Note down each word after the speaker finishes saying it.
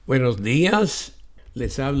Buenos días,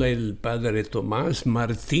 les habla el Padre Tomás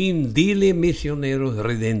Martín, Deely, misionero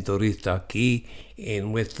redentorista aquí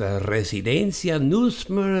en nuestra residencia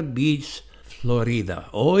Newsmere Beach, Florida.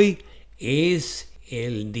 Hoy es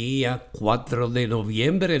el día 4 de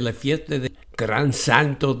noviembre, la fiesta del Gran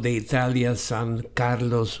Santo de Italia, San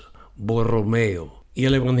Carlos Borromeo. Y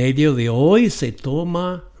el Evangelio de hoy se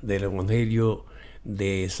toma del Evangelio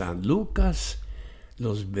de San Lucas,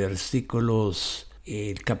 los versículos,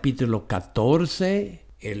 el capítulo 14,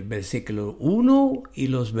 el versículo 1 y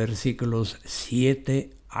los versículos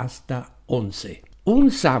 7 hasta 11.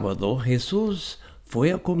 Un sábado Jesús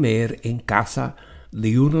fue a comer en casa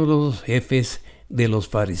de uno de los jefes de los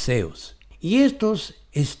fariseos, y estos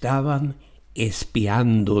estaban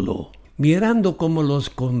espiándolo, mirando cómo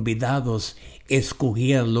los convidados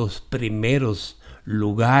escogían los primeros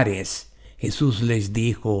lugares. Jesús les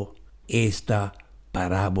dijo esta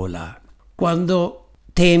parábola: cuando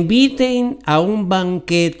te inviten a un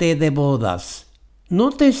banquete de bodas, no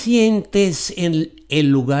te sientes en el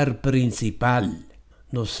lugar principal,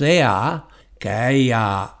 no sea que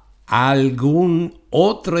haya algún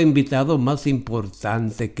otro invitado más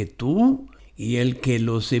importante que tú, y el que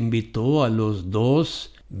los invitó a los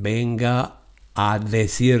dos venga a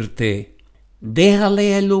decirte: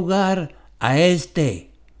 déjale el lugar a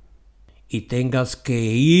este, y tengas que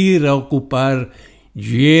ir a ocupar,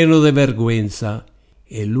 lleno de vergüenza,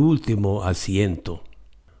 el último asiento.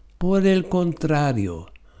 Por el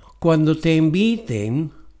contrario, cuando te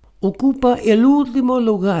inviten, ocupa el último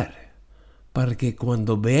lugar, para que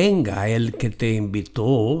cuando venga el que te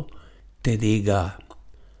invitó, te diga: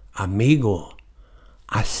 amigo,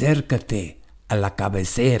 acércate a la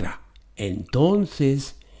cabecera.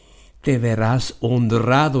 Entonces te verás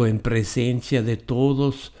honrado en presencia de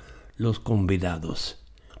todos los convidados,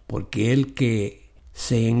 porque el que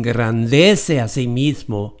se engrandece a sí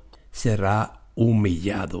mismo será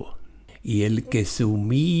humillado, y el que se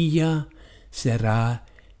humilla será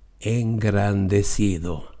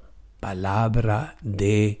engrandecido. Palabra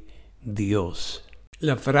de Dios.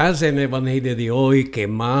 La frase en el Evangelio de hoy que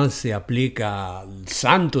más se aplica al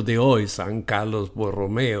santo de hoy, San Carlos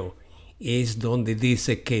Borromeo, es donde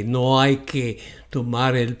dice que no hay que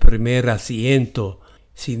tomar el primer asiento,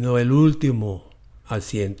 sino el último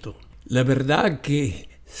asiento. La verdad que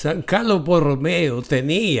San Carlos Borromeo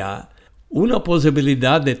tenía una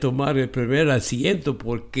posibilidad de tomar el primer asiento,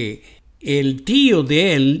 porque el tío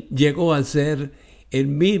de él llegó a ser el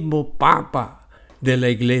mismo Papa de la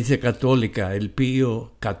Iglesia Católica, el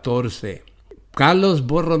Pío XIV. Carlos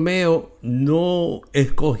Borromeo no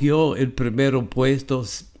escogió el primer puesto,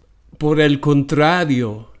 por el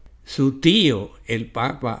contrario, su tío, el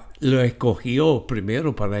Papa, lo escogió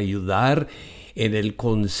primero para ayudar en el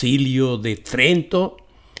Concilio de Trento,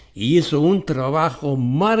 y hizo un trabajo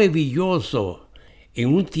maravilloso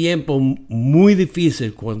en un tiempo muy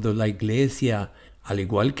difícil, cuando la Iglesia, al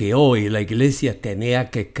igual que hoy, la Iglesia tenía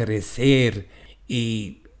que crecer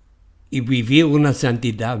y vivir una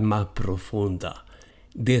santidad más profunda.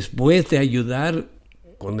 Después de ayudar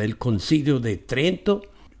con el Concilio de Trento,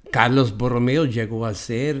 Carlos Borromeo llegó a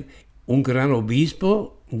ser un gran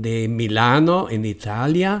obispo de Milano, en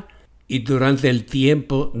Italia, y durante el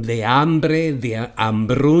tiempo de hambre, de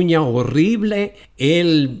hambruña horrible,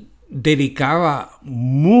 él dedicaba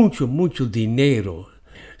mucho dinero,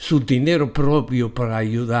 su dinero propio, para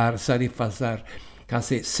ayudar a satisfacer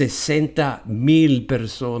casi 60,000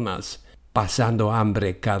 personas pasando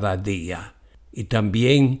hambre cada día. Y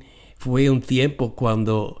también fue un tiempo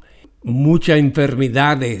cuando muchas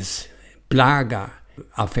enfermedades, plaga,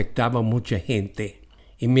 afectaban a mucha gente.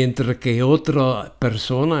 Y mientras que otra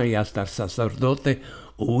persona y hasta sacerdote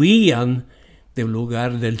huían del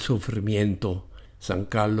lugar del sufrimiento, San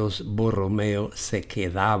Carlos Borromeo se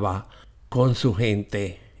quedaba con su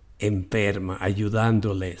gente enferma,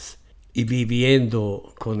 ayudándoles y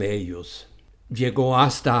viviendo con ellos. Llegó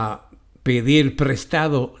hasta pedir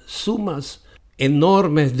prestado sumas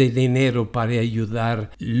enormes de dinero para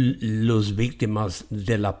ayudar las víctimas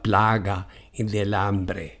de la plaga y del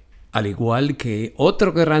hambre. Al igual que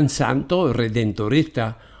otro gran santo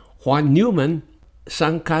redentorista, Juan Newman,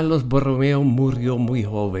 San Carlos Borromeo murió muy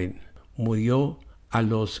joven. Murió a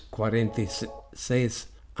los 46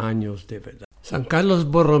 años de edad. San Carlos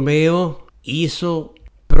Borromeo hizo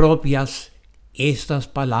propias estas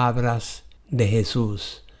palabras de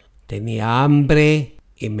Jesús: tenía hambre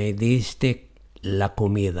y me diste la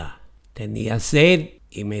comida, tenía sed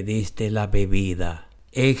y me diste la bebida,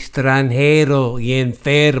 extranjero y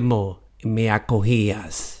enfermo y me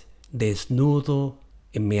acogías, desnudo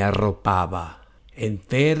y me arropaba,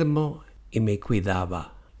 enfermo y me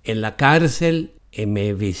cuidaba, en la cárcel y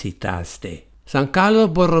me visitaste. San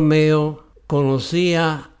Carlos Borromeo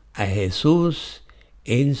conocía a Jesús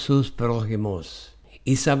en sus prójimos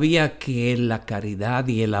y sabía que la caridad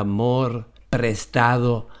y el amor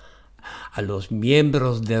prestado a los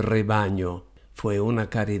miembros del rebaño fue una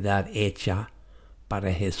caridad hecha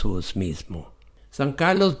para Jesús mismo. San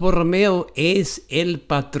Carlos Borromeo es el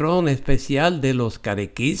patrón especial de los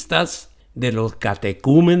catequistas, de los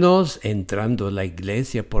catecúmenos entrando a la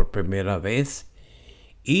iglesia por primera vez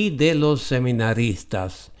y de los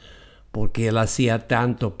seminaristas, porque él hacía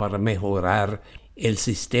tanto para mejorar el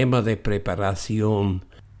sistema de preparación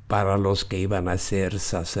para los que iban a ser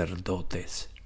sacerdotes.